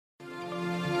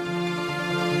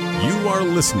You are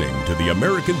listening to the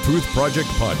American Truth Project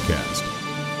podcast.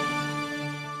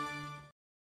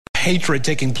 Hatred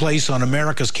taking place on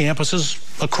America's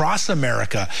campuses across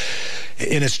America,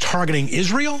 and it's targeting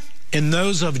Israel and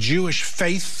those of Jewish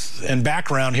faith and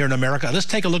background here in America. Let's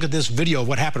take a look at this video of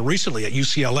what happened recently at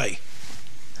UCLA.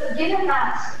 So given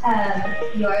that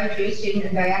you're a Jewish student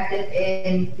and very active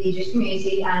in the Jewish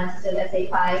community and still at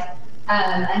SA5,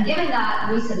 and given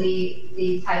that recently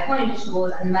the Type 1 edition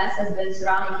was and the mess has been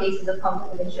surrounding cases of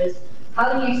conflict of interest,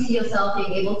 how do you see yourself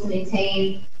being able to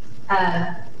maintain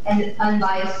an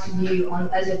unbiased view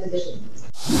as your position?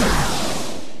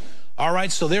 All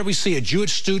right, so there we see a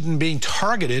Jewish student being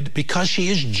targeted because she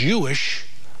is Jewish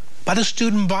by the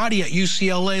student body at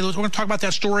UCLA. We're going to talk about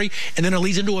that story, and then it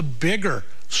leads into a bigger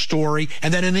story,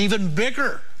 and then an even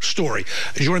bigger story.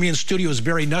 Joining me in studio is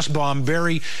Barry Nussbaum.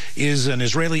 Barry is an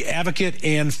Israeli advocate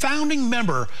and founding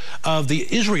member of the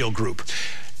Israel Group.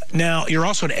 Now, you're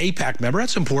also an AIPAC member.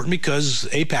 That's important because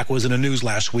AIPAC was in the news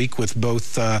last week with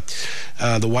both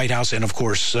the White House and, of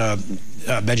course,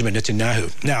 Benjamin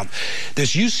Netanyahu. Now,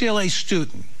 this UCLA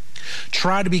student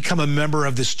tried to become a member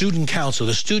of the Student Council,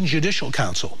 the Student Judicial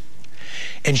Council,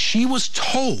 and she was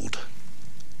told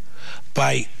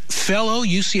by fellow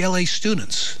UCLA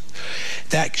students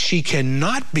that she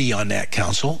cannot be on that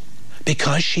council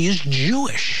because she is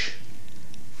Jewish.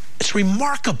 It's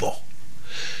remarkable.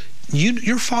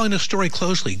 You're following the story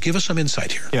closely. Give us some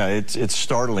insight here. Yeah, it's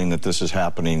startling that this is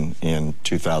happening in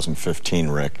 2015,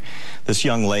 Rick. This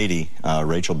young lady,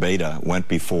 Rachel Beda, went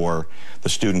before the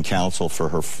Student Council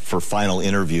for final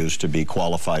interviews to be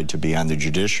qualified to be on the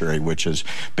judiciary, which is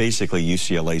basically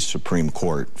UCLA's Supreme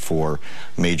Court for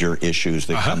major issues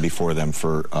that come before them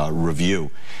for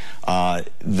review.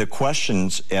 The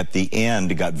questions at the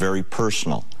end got very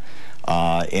personal.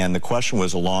 And the question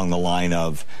was along the line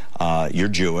of, you're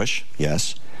Jewish,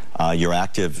 yes. You're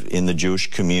active in the Jewish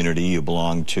community. You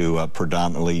belong to a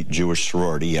predominantly Jewish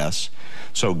sorority, yes.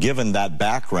 So given that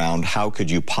background, how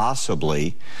could you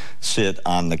possibly sit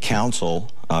on the council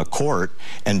court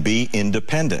and be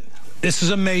independent? This is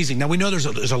amazing. Now, we know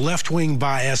there's a left-wing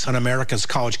bias on America's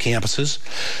college campuses.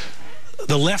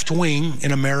 The left wing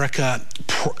in America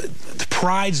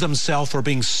prides themselves for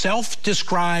being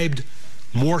self-described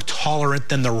more tolerant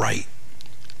than the right.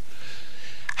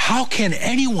 How can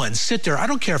anyone sit there? I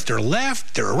don't care if they're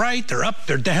left, they're right, they're up,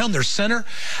 they're down, they're center.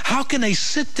 How can they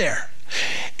sit there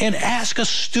and ask a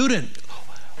student,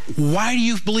 why do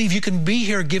you believe you can be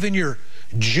here given you're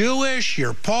Jewish,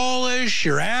 you're Polish,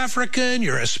 you're African,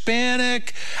 you're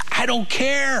Hispanic? I don't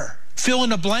care. Fill in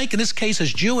the blank, in this case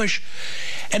is Jewish.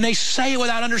 And they say it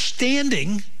without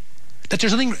understanding that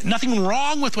there's nothing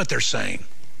wrong with what they're saying.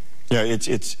 Yeah,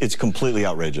 it's completely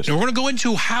outrageous. And we're going to go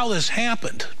into how this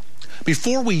happened.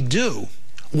 Before we do,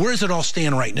 where does it all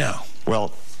stand right now?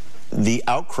 Well, the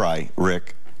outcry,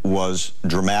 Rick, was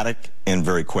dramatic and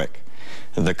very quick.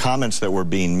 The comments that were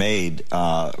being made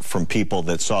from people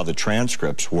that saw the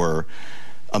transcripts were,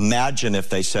 imagine if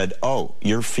they said, oh,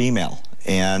 you're female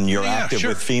and you're active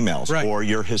with females, or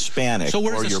you're Hispanic,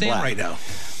 or you're black. Right now?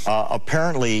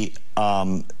 Apparently,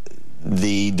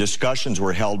 the discussions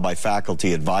were held by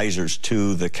faculty advisors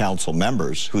to the council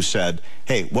members who said,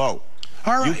 hey, whoa,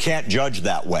 you can't judge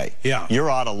that way. Yeah.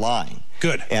 You're out of line.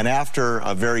 Good. And after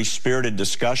a very spirited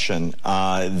discussion,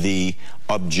 the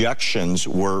objections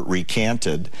were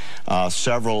recanted.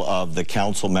 Several of the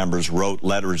council members wrote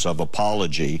letters of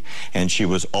apology, and she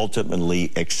was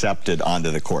ultimately accepted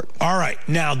onto the court. All right.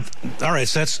 Now,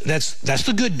 so that's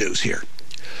the good news here.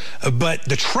 But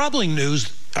the troubling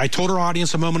news, I told our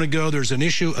audience a moment ago, there's an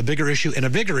issue, a bigger issue, and a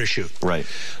bigger issue. Right.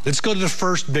 Let's go to the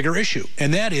first bigger issue,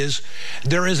 and that is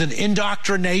there is an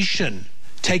indoctrination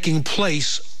taking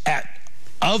place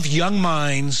of young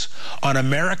minds on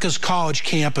America's college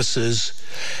campuses,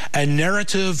 a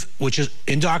narrative which is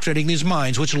indoctrinating these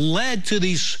minds, which led to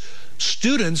these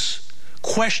students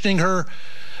questioning her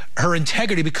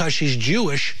integrity because she's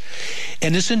Jewish.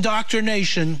 And this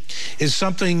indoctrination is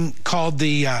something called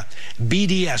the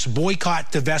BDS,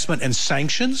 Boycott, Divestment, and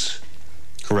Sanctions.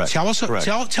 Correct. Tell us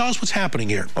what's happening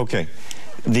here. Okay.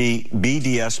 The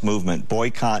BDS movement,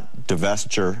 Boycott,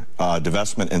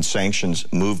 Divestment, and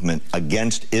Sanctions movement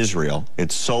against Israel,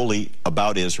 it's solely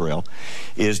about Israel,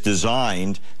 is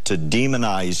designed to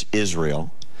demonize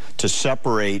Israel, to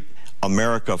separate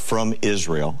America from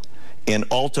Israel, and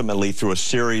ultimately through a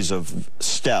series of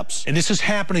steps. And this is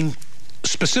happening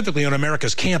specifically on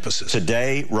America's campuses.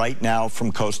 Today, right now,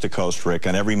 from coast to coast, Rick,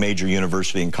 on every major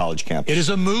university and college campus. It is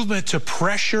a movement to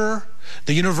pressure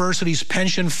the university's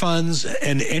pension funds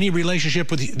and any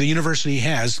relationship with the university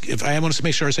has, if I want to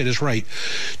make sure I say this right,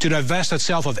 to divest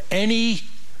itself of any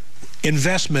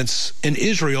investments in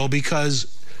Israel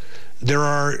because there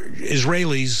are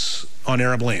Israelis on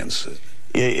Arab lands?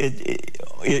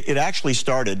 It actually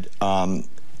started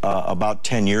about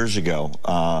 10 years ago.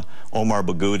 Omar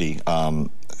Baghouti,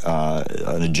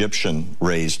 an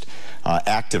Egyptian-raised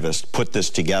activist, put this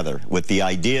together with the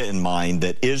idea in mind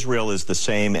that Israel is the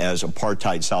same as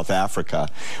apartheid South Africa.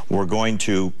 We're going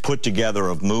to put together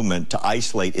a movement to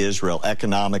isolate Israel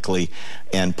economically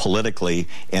and politically,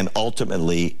 and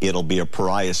ultimately it'll be a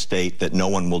pariah state that no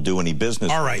one will do any business.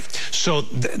 All right. So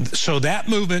that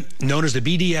movement, known as the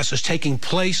BDS, is taking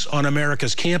place on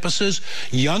America's campuses.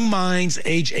 Young minds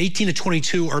age 18 to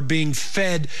 22 are being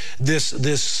fed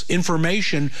this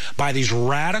information by these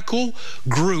radical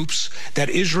groups that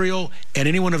Israel and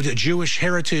anyone of the Jewish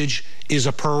heritage is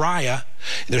a pariah.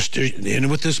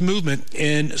 And with this movement.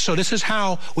 And so this is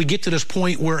how we get to this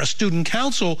point where a student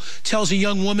council tells a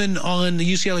young woman on the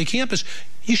UCLA campus,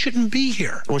 you shouldn't be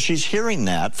here. Well, she's hearing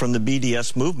that from the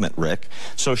BDS movement, Rick.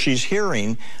 So she's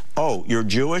hearing, oh, you're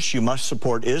Jewish, you must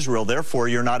support Israel, therefore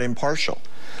you're not impartial.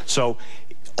 So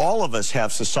all of us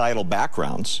have societal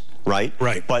backgrounds, right?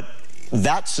 Right. But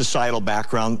that societal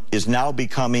background is now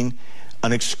becoming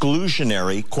an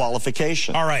exclusionary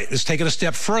qualification. All right, let's take it a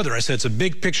step further. I said it's a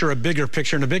big picture, a bigger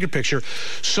picture, and a bigger picture.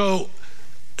 So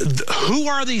who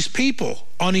are these people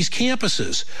on these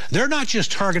campuses? They're not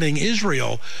just targeting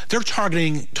Israel, they're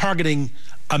targeting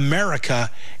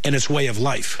America and its way of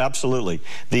life. Absolutely.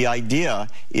 The idea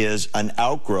is an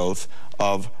outgrowth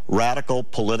of radical,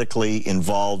 politically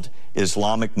involved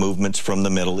Islamic movements from the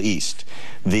Middle East.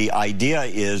 The idea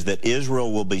is that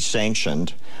Israel will be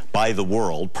sanctioned by the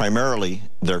world. Primarily,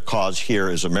 their cause here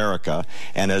is America.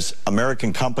 And as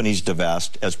American companies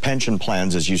divest, as pension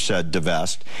plans, as you said,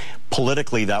 divest,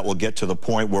 politically that will get to the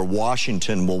point where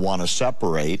Washington will want to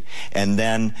separate, and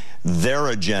then their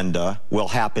agenda will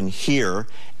happen here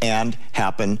and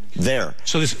happen there.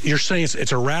 So you're saying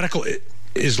it's a radical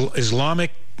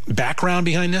Islamic background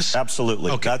behind this?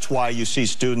 Absolutely. Okay. That's why you see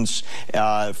students,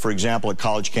 for example, at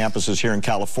college campuses here in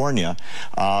California,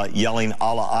 yelling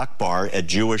Allah Akbar at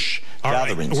Jewish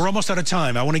gatherings. Right. We're almost out of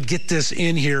time. I want to get this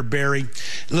in here, Barry.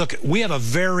 Look, we have a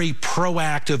very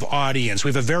proactive audience. We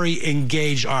have a very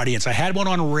engaged audience. I had one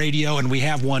on radio, and we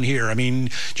have one here. I mean,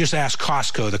 just ask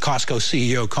Costco. The Costco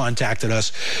CEO contacted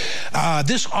us.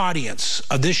 This audience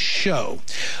of this show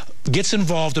gets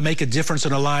involved to make a difference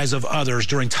in the lives of others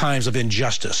during times of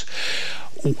injustice.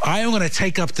 I am going to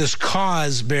take up this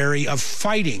cause, Barry, of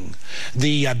fighting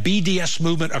the BDS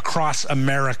movement across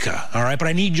America, all right? But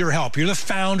I need your help. You're the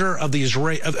founder of the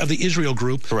Israel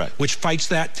group, correct, which fights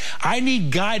that. I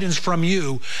need guidance from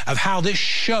you of how this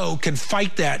show can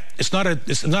fight that. It's not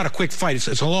a quick fight.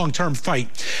 It's a long-term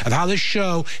fight of how this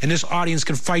show and this audience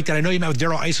can fight that. I know you met with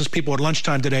Daryl ISIS people at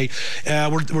lunchtime today.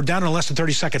 We're down in less than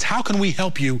 30 seconds. How can we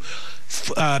help you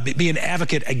be an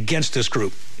advocate against this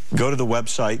group? Go to the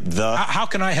website. How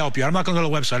can I help you? I'm not going to go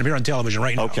to the website. I'm here on television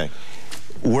right now. Okay.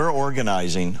 We're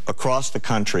organizing across the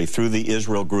country through the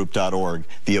IsraelGroup.org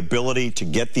the ability to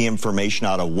get the information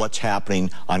out of what's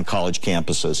happening on college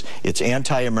campuses. It's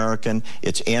anti-American,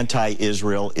 it's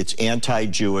anti-Israel, it's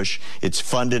anti-Jewish, it's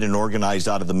funded and organized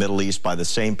out of the Middle East by the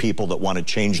same people that want to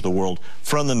change the world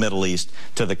from the Middle East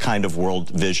to the kind of world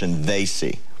vision they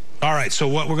see. All right, so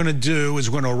what we're going to do is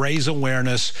we're going to raise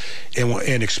awareness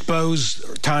and expose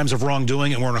times of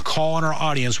wrongdoing, and we're going to call on our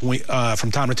audience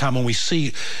from time to time when we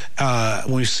see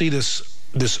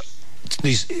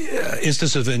these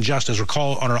instances of injustice, or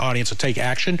call on our audience to take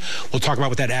action. We'll talk about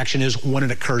what that action is when it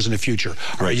occurs in the future.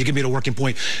 All right, you can be at a working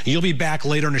point. You'll be back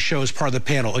later in the show as part of the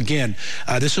panel. Again,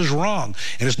 this is wrong,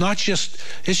 and it's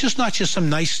just not just some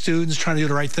nice students trying to do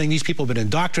the right thing. These people have been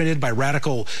indoctrinated by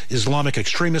radical Islamic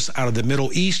extremists out of the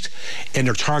Middle East, and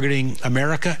they're targeting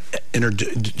America, and they're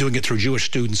doing it through Jewish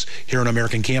students here on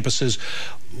American campuses.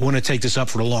 We want to take this up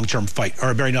for the long-term fight. All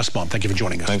right, Barry Nussbaum, thank you for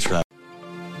joining us. Thanks for having me.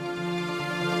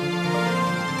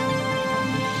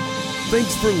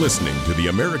 Thanks for listening to the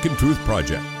American Truth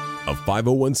Project, a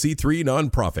 501c3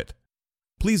 nonprofit.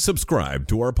 Please subscribe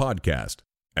to our podcast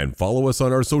and follow us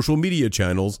on our social media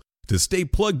channels to stay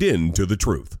plugged in to the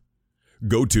truth.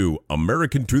 Go to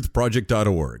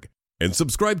americantruthproject.org and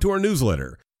subscribe to our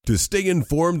newsletter to stay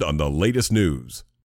informed on the latest news.